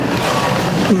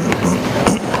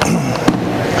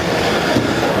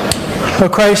O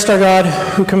Christ our God,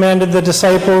 who commanded the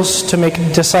disciples to make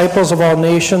disciples of all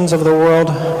nations of the world,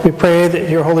 we pray that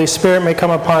your Holy Spirit may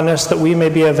come upon us, that we may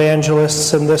be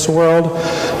evangelists in this world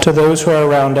to those who are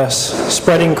around us,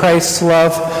 spreading Christ's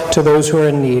love to those who are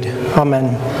in need.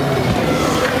 Amen.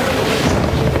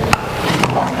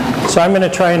 So I'm going to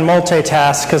try and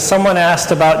multitask, because someone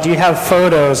asked about, do you have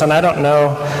photos? And I don't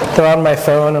know. They're on my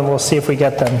phone, and we'll see if we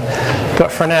get them. But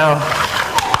for now,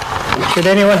 did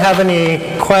anyone have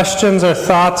any questions or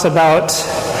thoughts about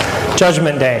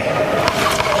Judgment Day?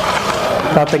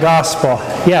 About the gospel?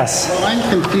 Yes? Well,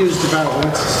 I'm confused about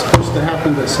what's supposed to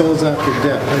happen to souls after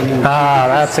death. I mean,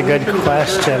 that's a good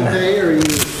question. Day, or are you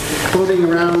floating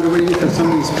around waiting for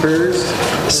somebody's prayers?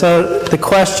 So the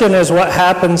question is, what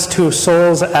happens to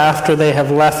souls after they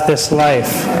have left this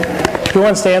life? Who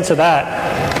wants to answer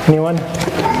that? Anyone?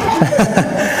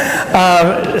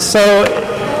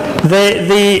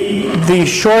 The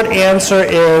short answer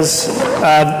is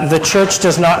the church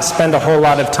does not spend a whole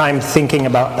lot of time thinking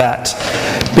about that,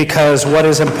 because what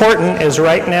is important is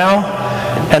right now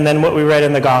and then what we read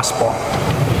in the gospel.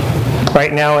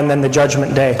 Right now and then the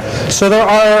Judgment Day. So there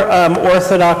are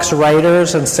Orthodox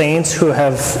writers and saints who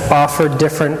have offered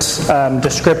different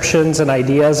descriptions and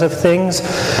ideas of things,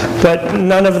 but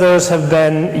none of those have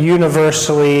been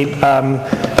universally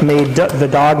made the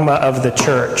dogma of the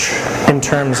church in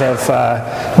terms of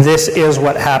this is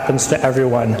what happens to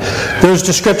everyone. Those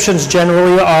descriptions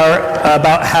generally are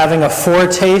about having a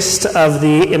foretaste of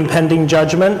the impending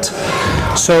judgment.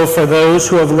 So for those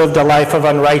who have lived a life of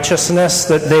unrighteousness,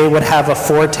 that they would have a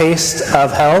foretaste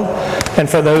of hell. And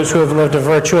for those who have lived a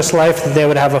virtuous life, that they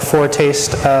would have a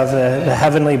foretaste of the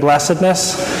heavenly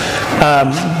blessedness.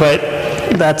 But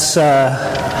that's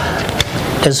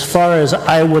as far as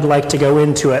I would like to go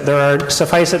into it.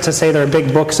 Suffice it to say, there are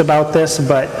big books about this,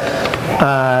 but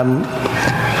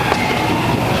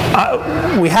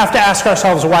we have to ask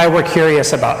ourselves why we're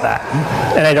curious about that.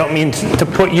 And I don't mean to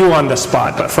put you on the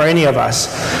spot, but for any of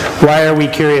us, why are we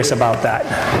curious about that?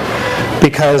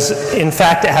 Because, in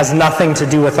fact, it has nothing to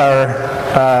do with our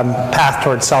path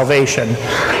towards salvation.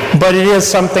 But it is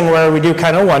something where we do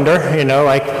kind of wonder,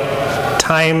 like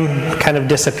time kind of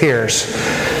disappears,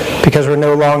 because we're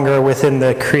no longer within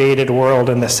the created world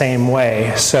in the same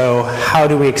way. So how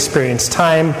do we experience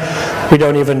time? We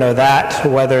don't even know that,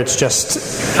 whether it's just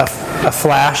a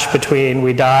flash between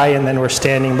we die and then we're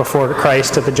standing before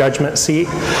Christ at the judgment seat.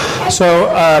 So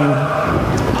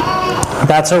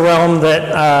that's a realm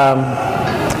that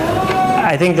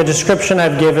I think the description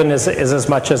I've given is as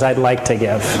much as I'd like to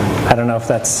give. I don't know if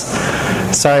that's...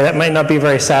 Sorry, that might not be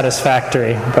very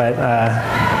satisfactory, but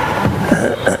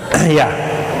yeah.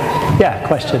 Yeah,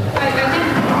 question. I think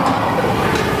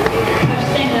I was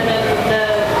saying that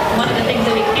one of the things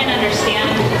that we can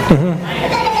understand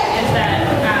is that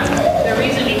the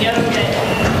reason we know that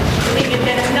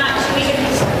it's not,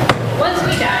 once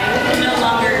we die, we can no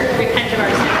longer repent of our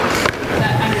sins. Is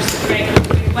that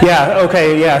understood, right? Yeah,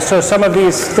 okay, yeah. So some of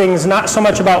these things, not so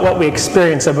much about what we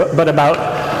experience, but about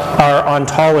our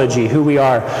ontology, who we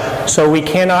are. So we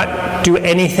cannot do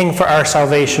anything for our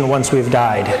salvation once we've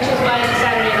died. Which is why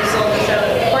Saturday of the Soul is so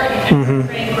important, and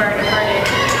praying for our departed,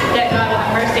 that God will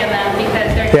have mercy on them,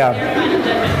 because their final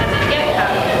judgment hasn't yet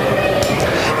come.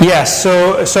 Yes,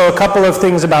 so a couple of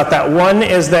things about that. One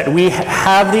is that we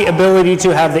have the ability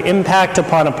to have the impact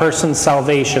upon a person's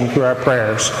salvation through our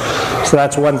prayers. So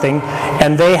that's one thing.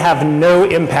 And they have no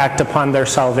impact upon their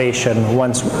salvation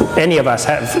once, any of us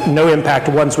have no impact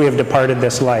once we have departed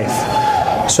this life.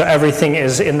 So everything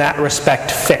is, in that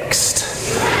respect, fixed.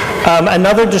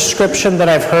 Another description that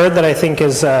I've heard that I think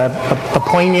is a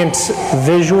poignant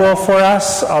visual for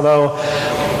us, although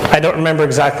I don't remember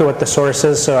exactly what the source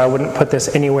is, so I wouldn't put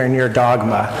this anywhere near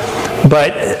dogma.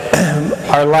 But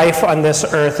our life on this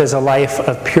earth is a life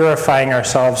of purifying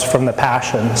ourselves from the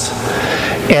passions.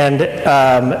 And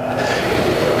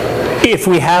if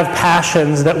we have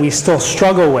passions that we still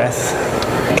struggle with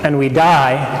and we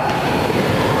die,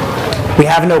 we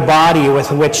have no body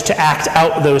with which to act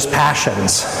out those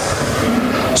passions.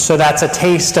 So that's a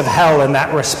taste of hell in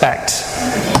that respect.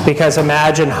 Because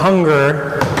imagine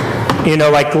hunger,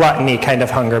 like gluttony kind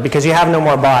of hunger, because you have no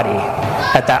more body.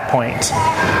 at that point.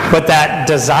 But that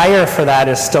desire for that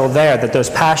is still there, that those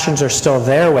passions are still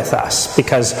there with us,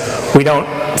 because we don't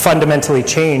fundamentally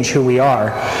change who we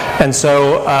are. And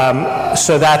so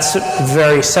that's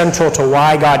very central to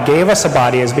why God gave us a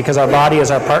body, is because our body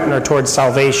is our partner towards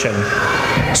salvation.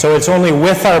 So it's only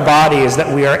with our bodies that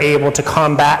we are able to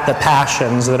combat the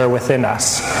passions that are within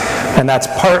us. And that's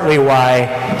partly why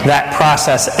that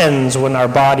process ends when our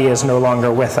body is no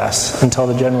longer with us until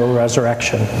the general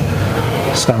resurrection.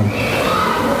 So,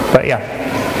 but yeah.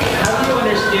 How do you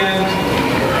understand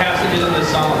passages in the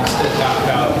Psalms that talk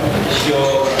about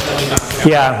Sheol?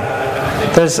 Yeah.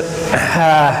 There's... do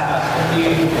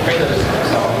you pray those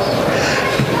Psalms?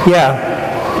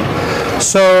 Yeah.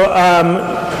 So,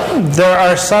 there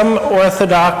are some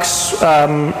Orthodox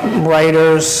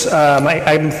writers.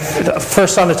 I'm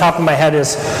first on the top of my head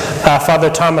is Father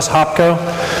Thomas Hopko.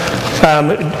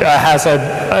 Has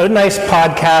a nice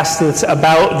podcast that's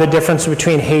about the difference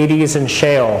between Hades and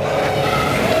Sheol.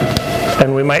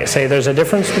 And we might say there's a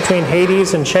difference between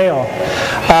Hades and Sheol.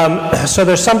 So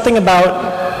there's something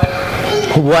about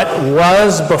what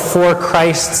was before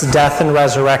Christ's death and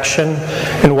resurrection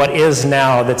and what is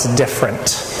now that's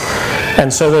different.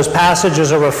 And so those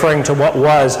passages are referring to what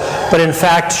was. But in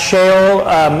fact, Sheol,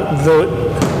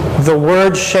 the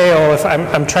word Sheol, if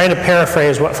I'm trying to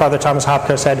paraphrase what Father Thomas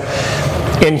Hopko said,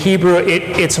 in Hebrew,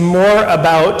 it's more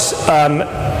about,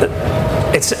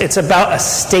 it's about a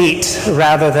state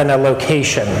rather than a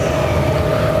location.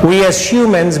 We as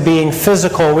humans, being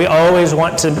physical, we always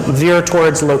want to veer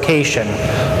towards location.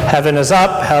 Heaven is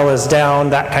up, hell is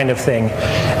down, that kind of thing.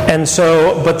 And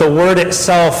so, but the word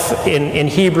itself in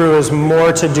Hebrew is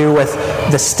more to do with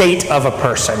the state of a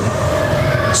person.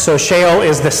 So Sheol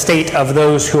is the state of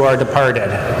those who are departed,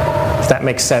 if that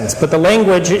makes sense. But the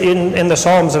language in the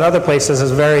Psalms and other places is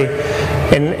very,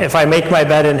 and if I make my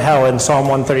bed in hell in Psalm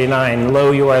 139,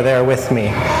 lo, you are there with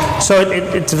me. So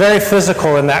it's very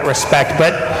physical in that respect,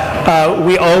 but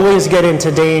we always get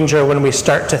into danger when we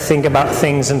start to think about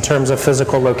things in terms of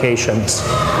physical locations.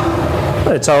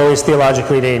 It's always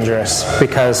theologically dangerous,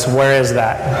 because where is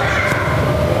that?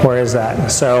 Where is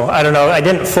that? So I don't know, I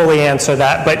didn't fully answer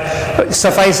that, but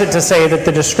suffice it to say that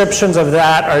the descriptions of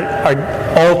that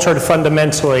are altered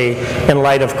fundamentally in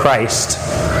light of Christ. So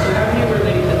how do you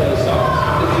relate to those Psalms?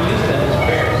 Because you use them as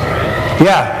prayers, right?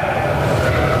 Yeah.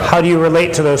 How do you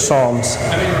relate to those Psalms? I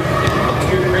mean,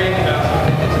 if you're praying about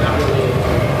something, it's not really, it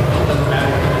doesn't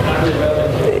matter, it's not really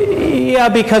relevant. Yeah,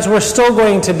 because we're still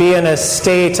going to be in a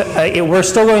state, we're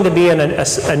still going to be in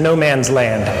a no man's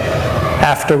land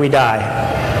after we die.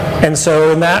 And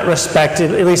so in that respect,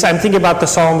 at least I'm thinking about the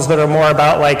Psalms that are more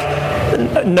about like,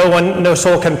 no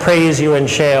soul can praise you in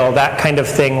Sheol, that kind of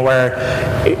thing, where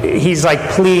he's like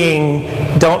pleading,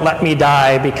 don't let me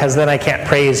die because then I can't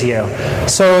praise you.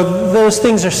 So those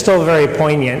things are still very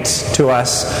poignant to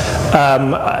us.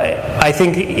 I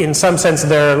think in some sense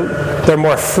they're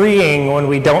more freeing when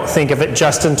we don't think of it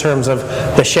just in terms of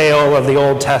the Sheol of the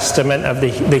Old Testament of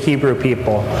the Hebrew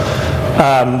people.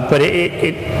 But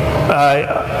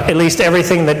at least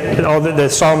everything that all the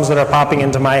Psalms that are popping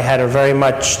into my head are very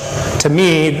much, to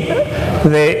me,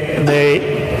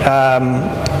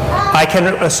 I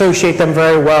can associate them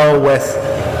very well with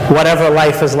whatever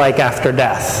life is like after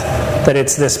death. That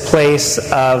it's this place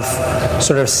of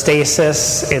sort of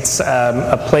stasis. It's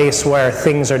a place where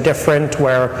things are different,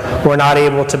 where we're not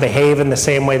able to behave in the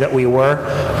same way that we were,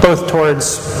 both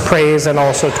towards praise and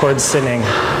also towards sinning.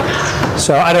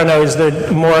 So I don't know, is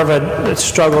there more of a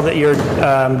struggle that you're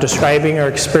describing or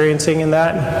experiencing in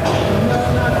that?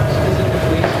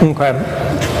 Okay.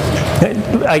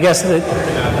 I guess the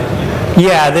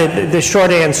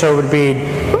short answer would be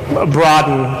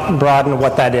broaden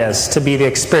what that is, to be the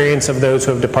experience of those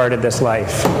who have departed this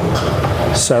life.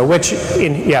 So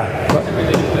yeah.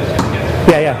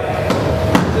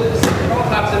 Paul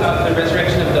talks about the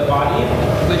resurrection of the body,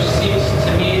 which seems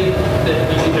to me that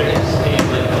maybe there is a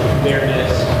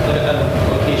awareness, a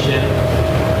location.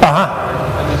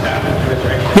 Of this after the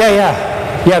resurrection.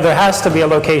 Yeah, there has to be a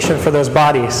location for those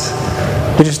bodies.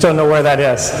 We just don't know where that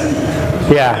is.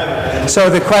 Yeah. So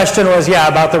the question was,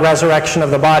 about the resurrection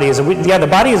of the bodies. The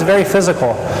body is very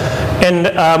physical. And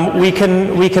we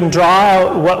can draw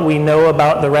out what we know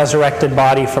about the resurrected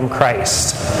body from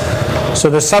Christ. So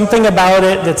there's something about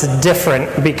it that's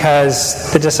different,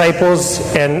 because the disciples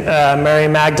and Mary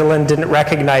Magdalene didn't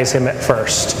recognize him at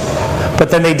first. But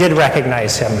then they did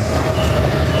recognize him.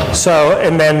 So,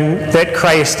 and then that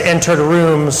Christ entered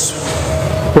rooms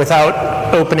without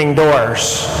opening doors.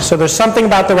 So there's something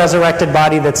about the resurrected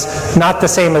body that's not the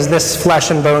same as this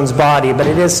flesh and bones body, but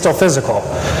it is still physical.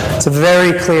 It's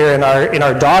very clear in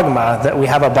our dogma that we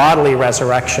have a bodily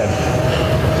resurrection.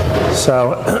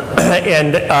 So,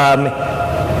 and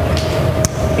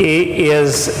it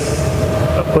is,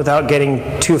 without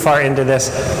getting too far into this,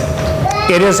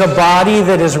 it is a body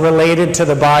that is related to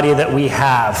the body that we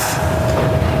have.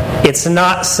 It's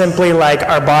not simply like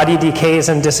our body decays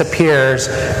and disappears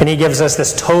and he gives us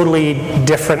this totally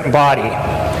different body.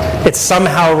 It's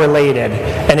somehow related.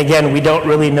 And again, we don't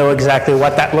really know exactly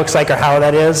what that looks like or how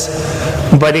that is.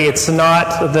 But it's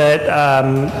not that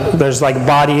there's like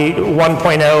body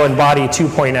 1.0 and body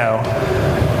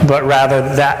 2.0. But rather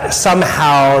that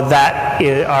somehow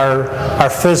our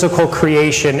physical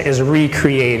creation is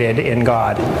recreated in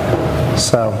God.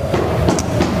 So,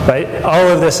 but all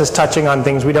of this is touching on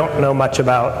things we don't know much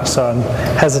about, so I'm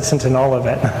hesitant in all of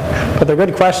it. But they're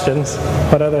good questions.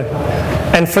 What other?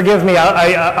 And forgive me,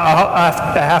 I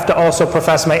have to also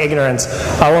profess my ignorance.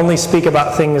 I'll only speak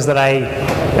about things that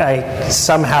I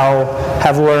somehow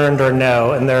have learned or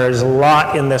know, and there is a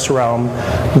lot in this realm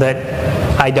that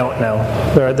I don't know.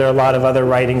 There are a lot of other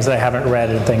writings that I haven't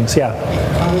read and things. Yeah.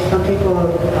 Some people go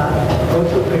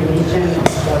to cremation,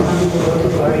 or some people go to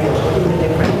burial. What is the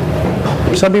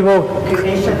difference? Some people.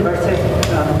 Cremation versus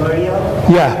burial.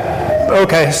 Yeah.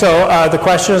 Okay. So the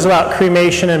question is about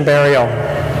cremation and burial,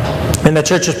 and the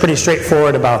church is pretty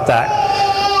straightforward about that.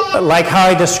 Like how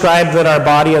I described that our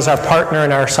body is our partner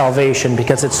in our salvation,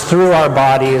 because it's through our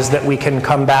bodies that we can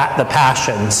combat the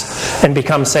passions and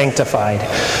become sanctified.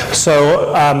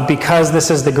 So because this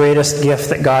is the greatest gift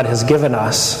that God has given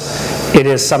us, it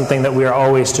is something that we are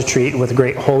always to treat with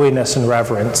great holiness and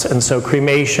reverence. And so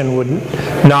cremation would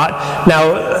not...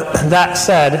 Now, that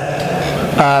said,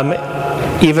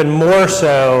 even more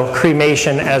so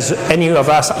cremation as any of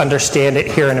us understand it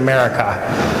here in America.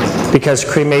 Because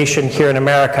cremation here in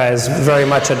America is very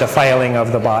much a defiling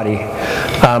of the body.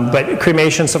 But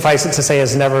cremation, suffice it to say,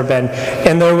 has never been.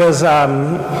 And there was,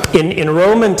 in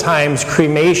Roman times,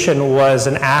 cremation was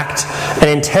an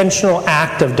intentional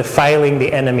act of defiling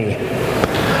the enemy.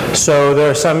 So there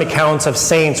are some accounts of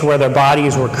saints where their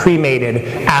bodies were cremated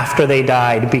after they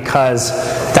died, because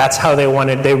that's how they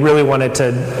really wanted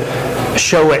to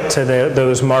show it to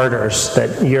those martyrs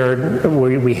that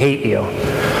we hate you.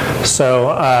 So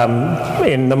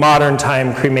in the modern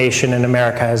time, cremation in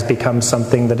America has become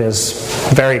something that is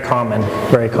very common,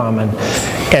 very common.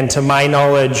 And to my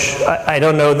knowledge, I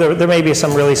don't know, there may be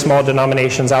some really small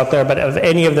denominations out there, but of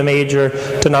any of the major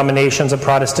denominations of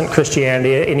Protestant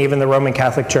Christianity, and even the Roman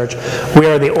Catholic Church, we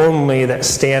are the only that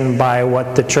stand by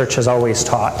what the church has always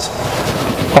taught.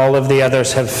 All of the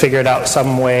others have figured out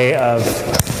some way of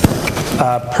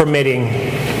permitting.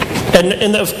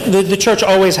 And the church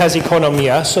always has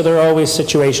economia, so there are always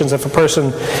situations if a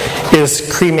person is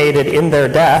cremated in their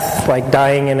death, like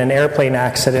dying in an airplane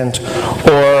accident,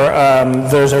 or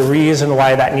there's a reason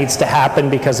why that needs to happen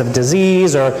because of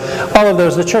disease, or all of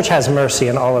those. The church has mercy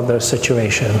in all of those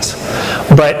situations.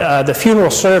 But the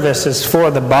funeral service is for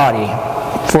the body,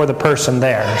 for the person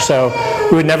there. So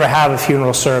we would never have a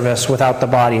funeral service without the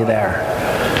body there.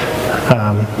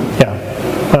 Yeah.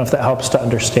 I don't know if that helps to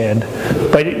understand.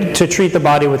 But to treat the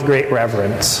body with great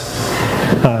reverence.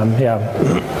 Yeah.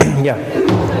 Yeah.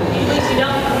 Usually you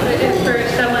don't, for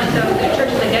someone, so the church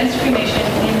is against cremation,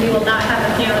 and we will not have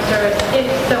a funeral service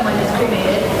if someone is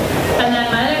cremated. And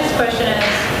then my next question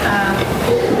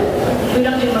is, we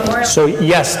don't do memorials. So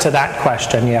yes to that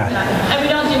question, yeah. And we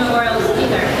don't do memorials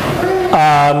either.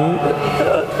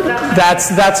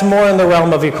 That's more in the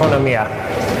realm of economia.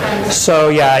 So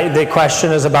yeah, the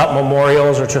question is about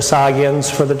memorials or trisagions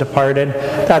for the departed.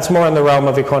 That's more in the realm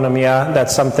of economia.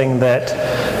 That's something that,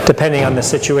 depending on the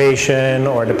situation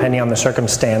or depending on the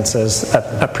circumstances,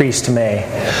 a priest may.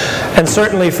 And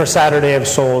certainly for Saturday of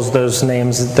Souls, those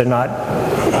names, they're not,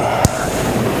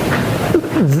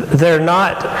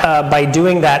 by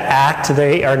doing that act,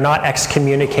 they are not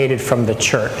excommunicated from the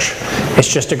church. It's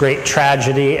just a great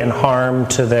tragedy and harm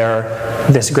to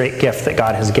this great gift that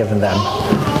God has given them.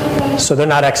 So they're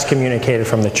not excommunicated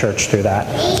from the church through that.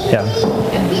 Yeah.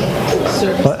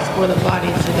 Services for the body,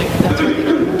 so that's what they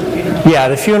do with the funeral. Yeah,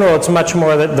 the funeral, it's much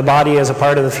more that the body is a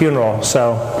part of the funeral.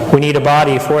 So we need a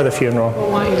body for the funeral.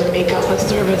 People want you to make up a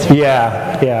service.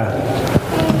 Yeah.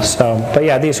 So, but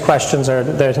yeah, these questions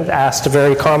they're asked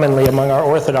very commonly among our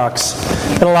Orthodox,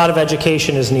 and a lot of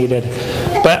education is needed.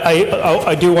 But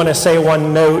I do want to say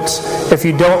one note: if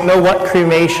you don't know what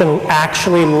cremation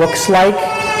actually looks like,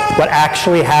 what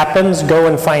actually happens, go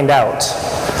and find out.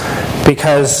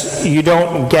 because you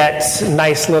don't get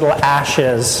nice little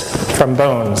ashes from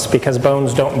bones, because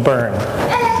bones don't burn.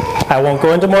 I won't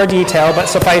go into more detail, but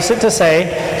suffice it to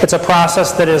say, it's a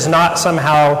process that is not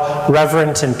somehow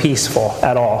reverent and peaceful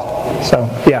at all. So,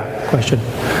 yeah, question. So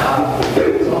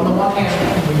on the one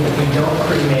hand, we don't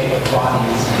cremate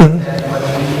bodies, and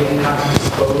when we have to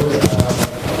dispose of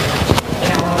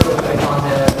calendar with like on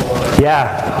it, or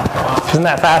Yeah. Isn't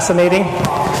that fascinating?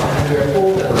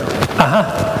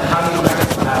 how do you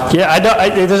reconcile? Yeah,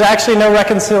 there's actually no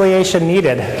reconciliation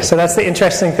needed. So that's the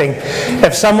interesting thing.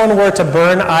 If someone were to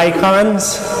burn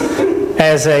icons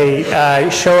as a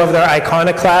show of their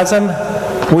iconoclasm,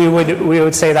 we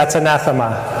would say that's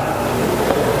anathema.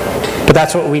 But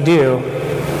that's what we do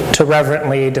to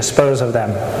reverently dispose of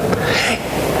them.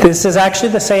 This is actually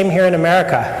the same here in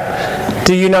America.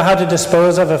 Do you know how to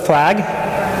dispose of a flag?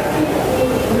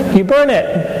 You burn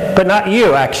it, but not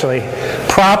you, actually.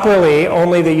 Properly,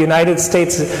 only the United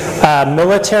States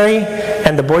military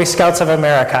and the Boy Scouts of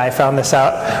America, I found this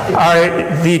out,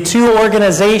 are the two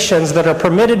organizations that are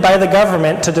permitted by the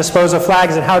government to dispose of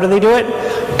flags. And how do they do it?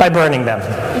 By burning them.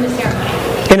 In a ceremony.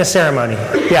 In a ceremony,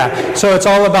 yeah. So it's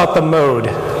all about the mode.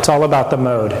 It's all about the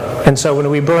mode. And so when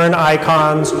we burn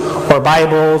icons or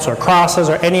Bibles or crosses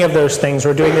or any of those things,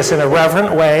 we're doing this in a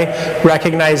reverent way,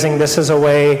 recognizing this is a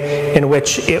way in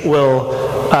which it will,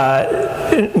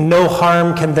 no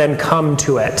harm can then come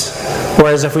to it.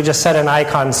 Whereas if we just set an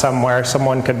icon somewhere,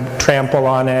 someone could trample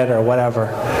on it or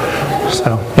whatever.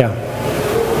 So, yeah.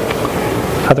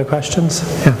 Other questions?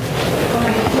 Yeah.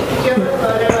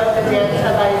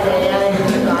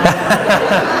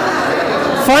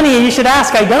 Funny, you should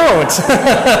ask. I don't.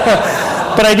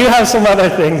 But I do have some other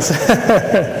things.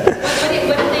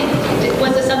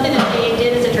 Was it something that they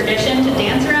did as a tradition to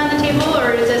dance around the table,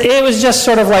 or is this? It was just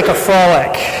sort of like a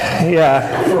frolic.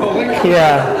 Yeah.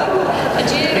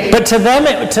 Yeah. But to them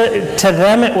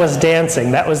it was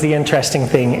dancing. That was the interesting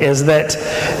thing, is that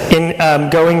in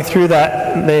going through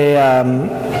that,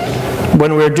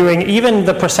 when we were doing even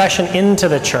the procession into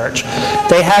the church,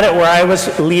 they had it where I was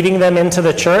leading them into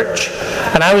the church,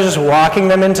 and I was just walking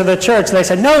them into the church, and they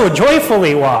said, "No,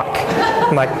 joyfully walk."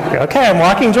 I'm like, "Okay, I'm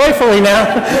walking joyfully now."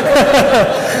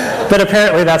 But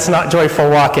apparently that's not joyful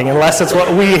walking, unless it's what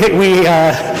we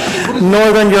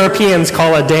Northern Europeans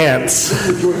call a dance.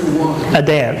 A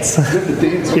dance.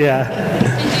 Yeah.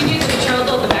 Did you use the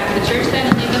betrothal at the back of the church then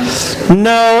and leave them?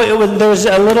 No, there was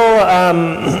a little,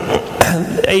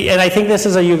 and I think this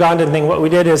is a Ugandan thing. What we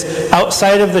did is,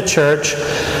 outside of the church,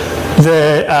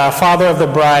 the father of the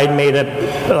bride made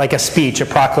a speech, a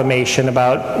proclamation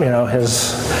about,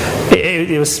 his.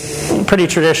 It was pretty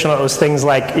traditional. It was things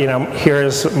like,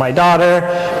 here's my daughter,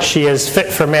 she is fit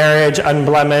for marriage,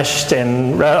 unblemished,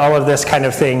 and all of this kind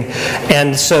of thing.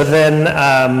 And so then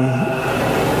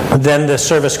the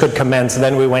service could commence.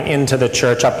 Then we went into the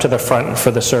church, up to the front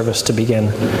for the service to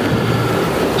begin.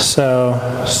 So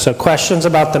questions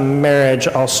about the marriage,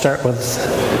 I'll start with,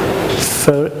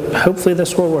 hopefully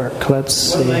this will work. Let's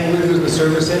see. What language was the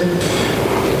service in?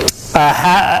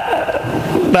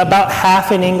 About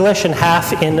half in English and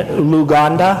half in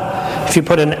Luganda. If you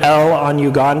put an L on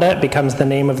Uganda, it becomes the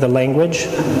name of the language.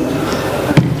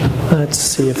 Let's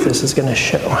see if this is going to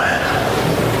show.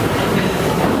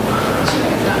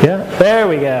 Yeah, there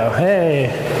we go.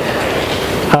 Hey.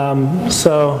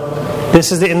 So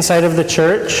this is the inside of the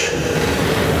church.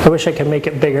 I wish I could make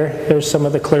it bigger. There's some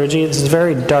of the clergy. It's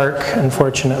very dark,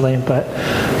 unfortunately, but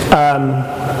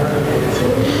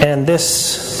and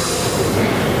this.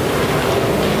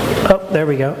 Oh, there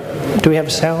we go. Do we have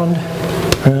sound?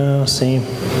 Oh, see.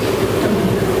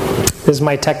 This is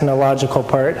my technological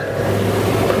part.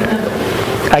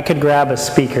 I could grab a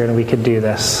speaker and we could do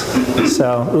this.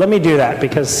 So let me do that,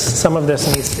 because some of this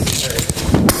needs to be heard.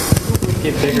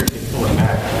 Get bigger if you pull it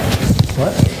back.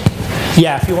 What?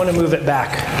 Yeah, if you want to move it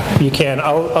back, you can.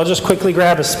 I'll just quickly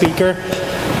grab a speaker,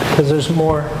 because there's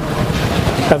more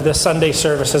of the Sunday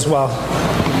service as well.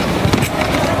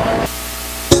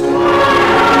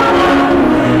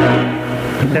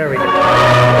 There we go.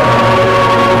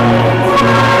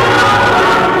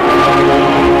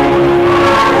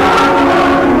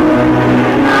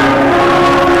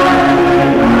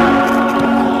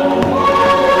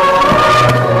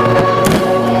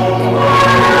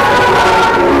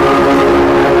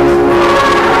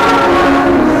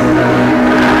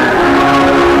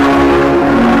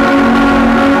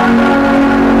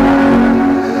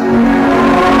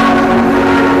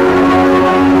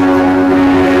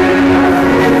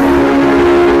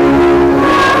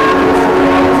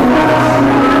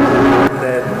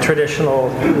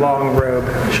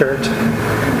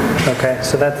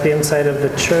 so that's the inside of the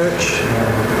church,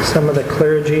 some of the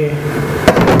clergy.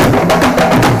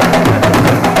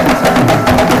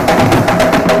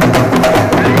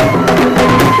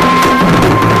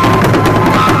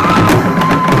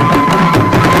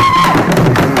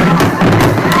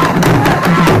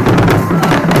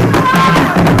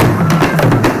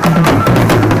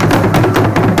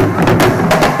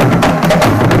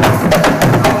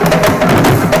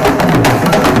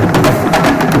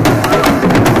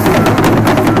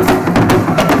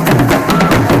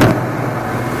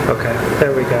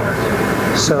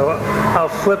 So I'll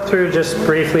flip through just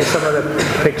briefly some of the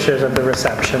pictures of the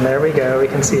reception. There we go. We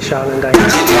can see Sean and Diane.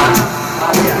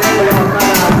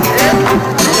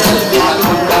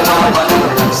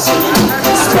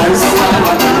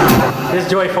 This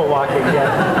joyful walking,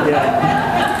 yeah.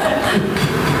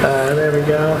 There we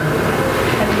go.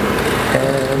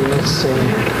 And let's see.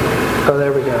 Oh,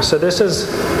 there we go. So this is,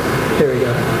 here we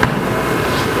go.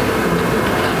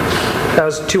 That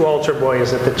was 2 altar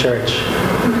boys at the church.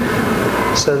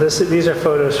 So these are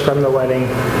photos from the wedding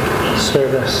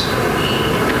service.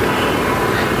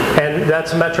 And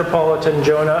that's Metropolitan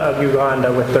Jonah of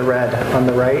Uganda with the red on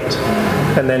the right.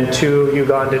 And then 2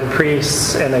 Ugandan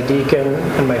priests and a deacon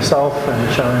and myself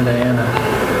and Sean and Diana.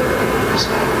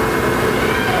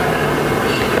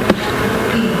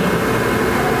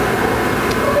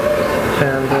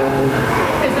 And then...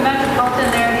 Is the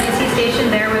Metropolitan there, is he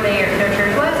stationed there where their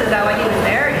church was? Is that why he was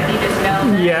there? Or did he just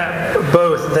know that? Yeah,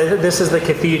 both. This is the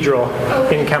cathedral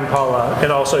in Kampala,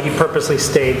 and also he purposely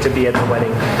stayed to be at the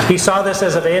wedding. He saw this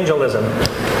as evangelism.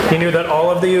 He knew that all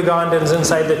of the Ugandans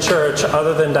inside the church,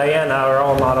 other than Diana, are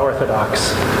all not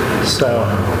Orthodox. So,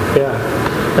 yeah.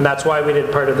 And that's why we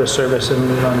did part of the service in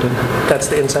London. That's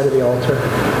the inside of the altar.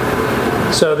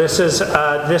 So this is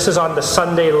on the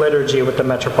Sunday liturgy with the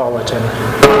Metropolitan.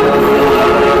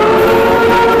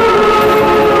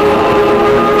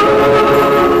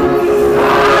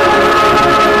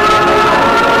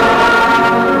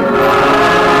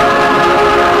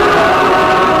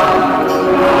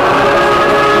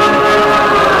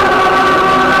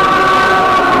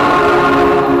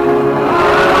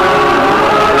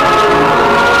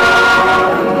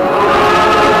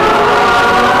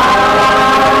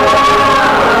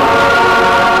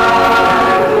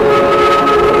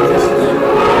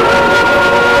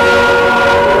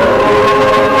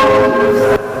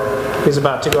 He's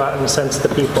about to go out and cense the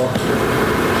people.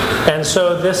 And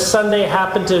so this Sunday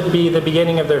happened to be the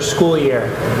beginning of their school year.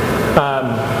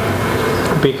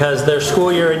 Because their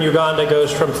school year in Uganda goes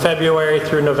from February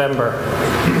through November.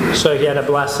 So he had a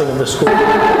blessing of the school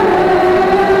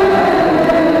year.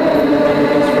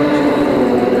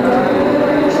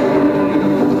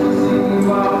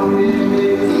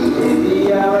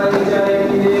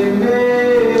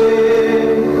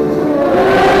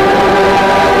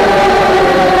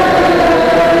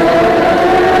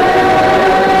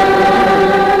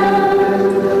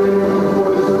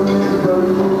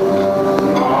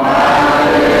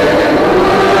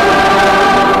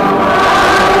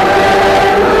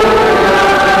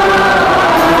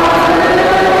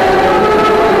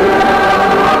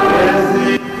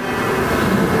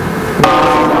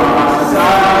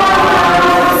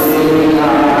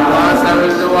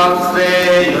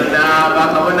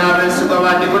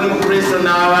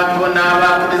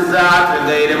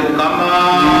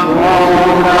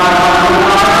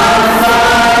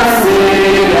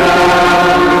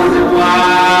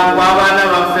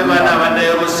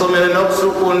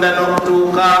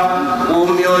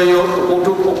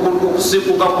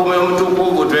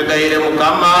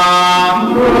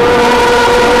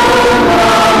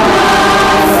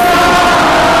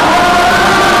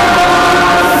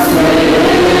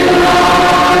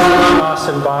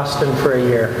 For a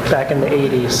year, back in the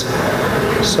 80s.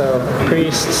 So,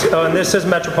 priests. Oh, and this is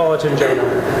Metropolitan Jonah.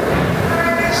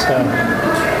 So,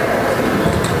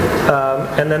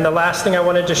 and then the last thing I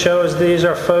wanted to show is these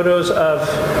are photos of.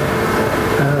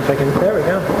 If I can, there we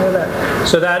go. Look at that.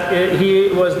 So he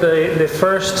was the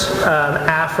first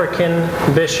African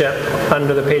bishop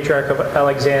under the Patriarch of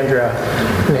Alexandria,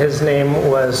 and his name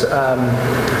was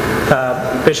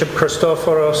Bishop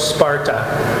Christophoros Sparta.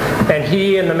 And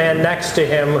he and the man next to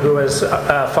him, who was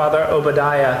Father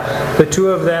Obadiah, the two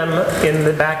of them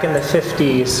back in the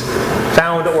 50s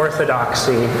found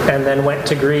Orthodoxy and then went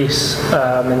to Greece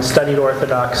and studied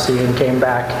Orthodoxy and came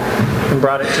back and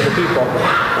brought it to the people.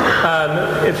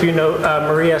 If you know,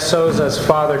 Maria Souza's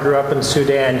father grew up in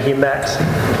Sudan. He met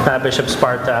Bishop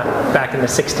Sparta back in the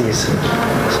 60s.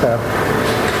 So,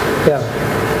 yeah.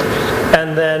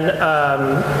 And then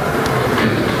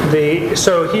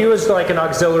So he was like an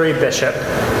auxiliary bishop.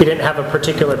 He didn't have a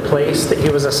particular place that he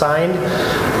was assigned.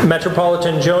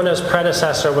 Metropolitan Jonah's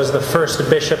predecessor was the first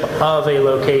bishop of a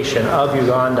location, of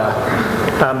Uganda.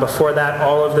 Before that,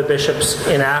 all of the bishops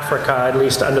in Africa, at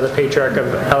least under the Patriarch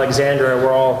of Alexandria,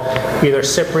 were all either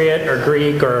Cypriot or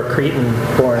Greek or Cretan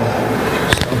born.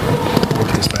 Put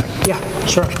this back. Yeah,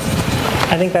 sure.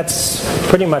 I think that's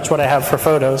pretty much what I have for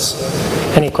photos.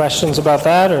 Any questions about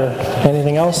that or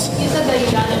anything else? You said that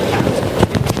Uganda has like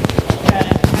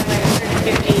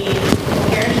 150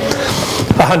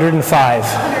 parishes? 105.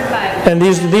 105. And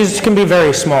these can be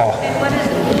very small. And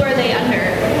who are they under?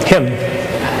 Him.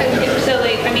 So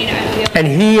like, I mean, And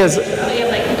he is we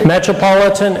have like,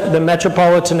 the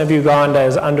Metropolitan of Uganda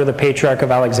is under the Patriarch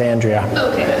of Alexandria.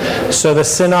 okay. So the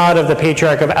Synod of the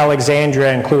Patriarch of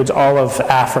Alexandria includes all of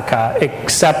Africa,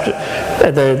 except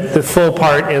the full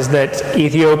part is that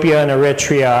Ethiopia and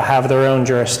Eritrea have their own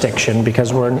jurisdiction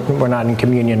because we're not in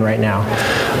communion right now.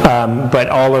 But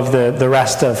all of the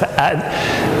rest of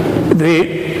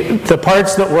the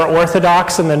parts that were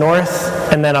Orthodox in the north,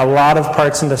 and then a lot of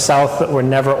parts in the south that were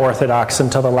never Orthodox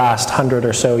until the last 100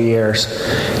 or so years.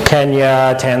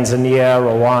 Kenya, Tanzania,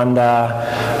 Rwanda,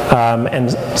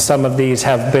 and some of these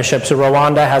have bishops.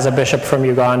 Rwanda has a bishop from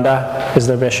Uganda, is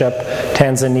their bishop.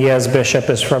 Tanzania's bishop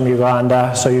is from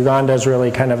Uganda. So Uganda is really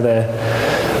kind of the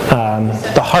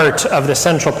heart of the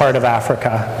central part of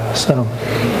Africa. So,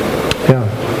 yeah.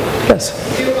 Yes?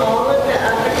 Do all of the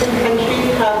African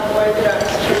countries have Orthodox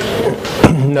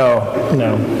churches? No.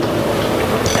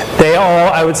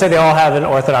 I would say they all have an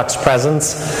Orthodox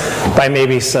presence by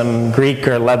maybe some Greek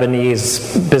or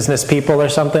Lebanese business people or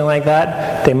something like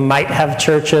that. They might have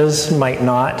churches, might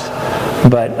not,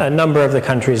 but a number of the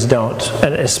countries don't,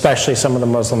 and especially some of the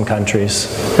Muslim countries.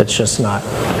 It's just not.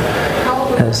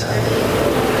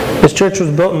 This church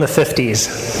was built in the 50s.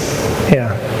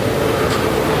 Yeah.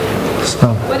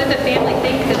 So. What did the family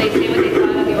think? Did they say what they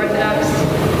thought of the Orthodox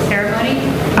ceremony?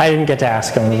 I didn't get to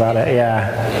ask them about it,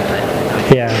 yeah.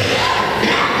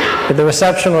 But the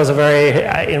reception was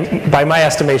by my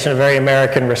estimation, a very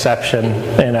American reception.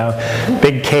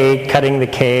 Big cake, cutting the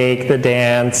cake, the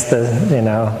dance,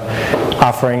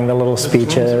 offering the little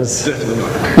speeches.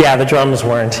 Yeah, the drums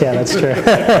weren't. Yeah, that's true.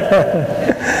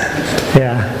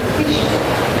 Yeah.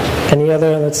 Any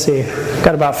other? Let's see.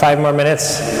 Got about 5 more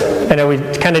minutes. I know we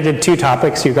kind of did 2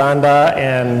 topics, Uganda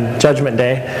and Judgment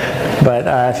Day. But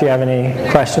if you have any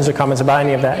questions or comments about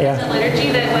any of that, yeah. The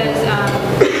liturgy that was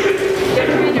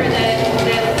different, or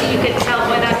that you could tell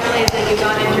why that really is a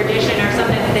Ugandan tradition or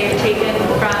something that they've taken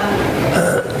from?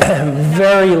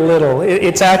 Very little.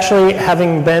 It's actually,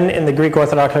 having been in the Greek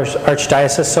Orthodox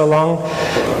Archdiocese so long,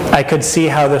 I could see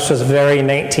how this was very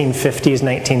 1950s,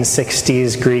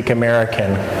 1960s Greek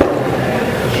American.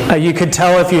 You could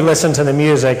tell if you listen to the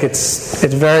music, it's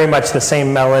very much the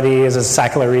same melodies as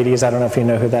Sacchararides. I don't know if you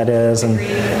know who that is, and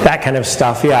that kind of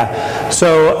stuff. Yeah,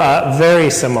 so very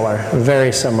similar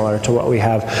to what we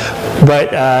have.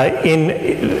 But in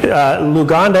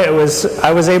Luganda,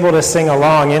 I was able to sing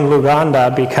along in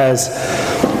Luganda because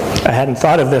I hadn't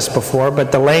thought of this before.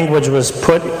 But the language was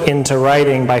put into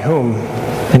writing by whom?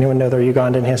 Anyone know their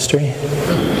Ugandan history?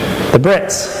 The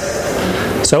Brits.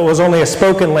 So it was only a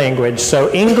spoken language.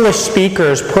 So English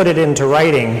speakers put it into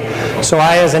writing. So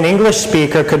I, as an English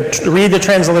speaker, could read the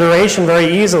transliteration very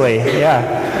easily.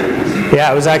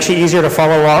 Yeah, it was actually easier to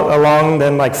follow along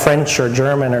than like French or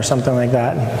German or something like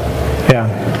that. Yeah.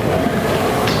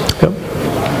 Yep.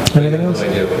 Anything else?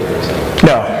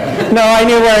 No, I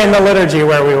knew where in the liturgy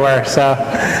where we were. So,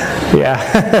 yeah.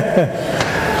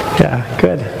 Yeah,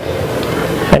 good.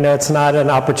 I know it's not an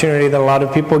opportunity that a lot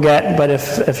of people get, but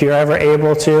if you're ever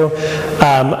able to,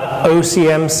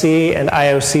 OCMC and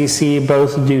IOCC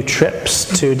both do trips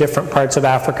to different parts of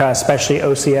Africa, especially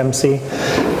OCMC,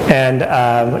 and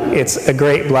it's a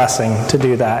great blessing to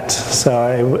do that. So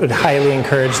I would highly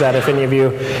encourage that if any of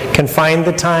you can find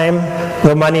the time.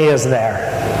 The money is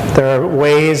there. There are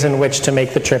ways in which to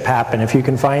make the trip happen. If you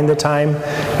can find the time,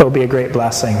 it will be a great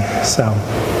blessing. So,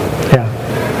 yeah.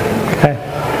 Okay.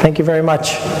 Thank you very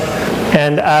much.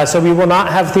 And so we will not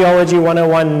have Theology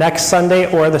 101 next Sunday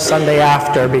or the Sunday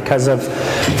after because of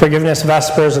Forgiveness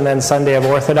Vespers and then Sunday of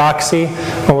Orthodoxy.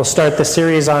 And we'll start the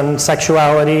series on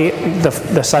sexuality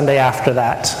the Sunday after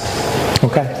that.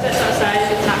 Okay? That's outside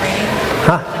if it's not raining.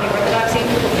 Huh? Sunday Orthodoxy?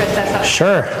 Because that's outside.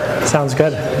 Sure. Sounds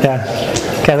good. Yeah.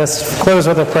 Okay, let's close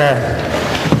with a prayer.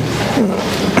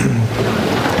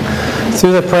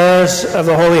 Through the prayers of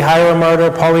the holy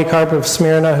hieromartyr Polycarp of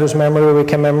Smyrna, whose memory we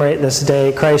commemorate this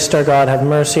day, Christ our God, have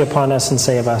mercy upon us and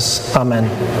save us. Amen.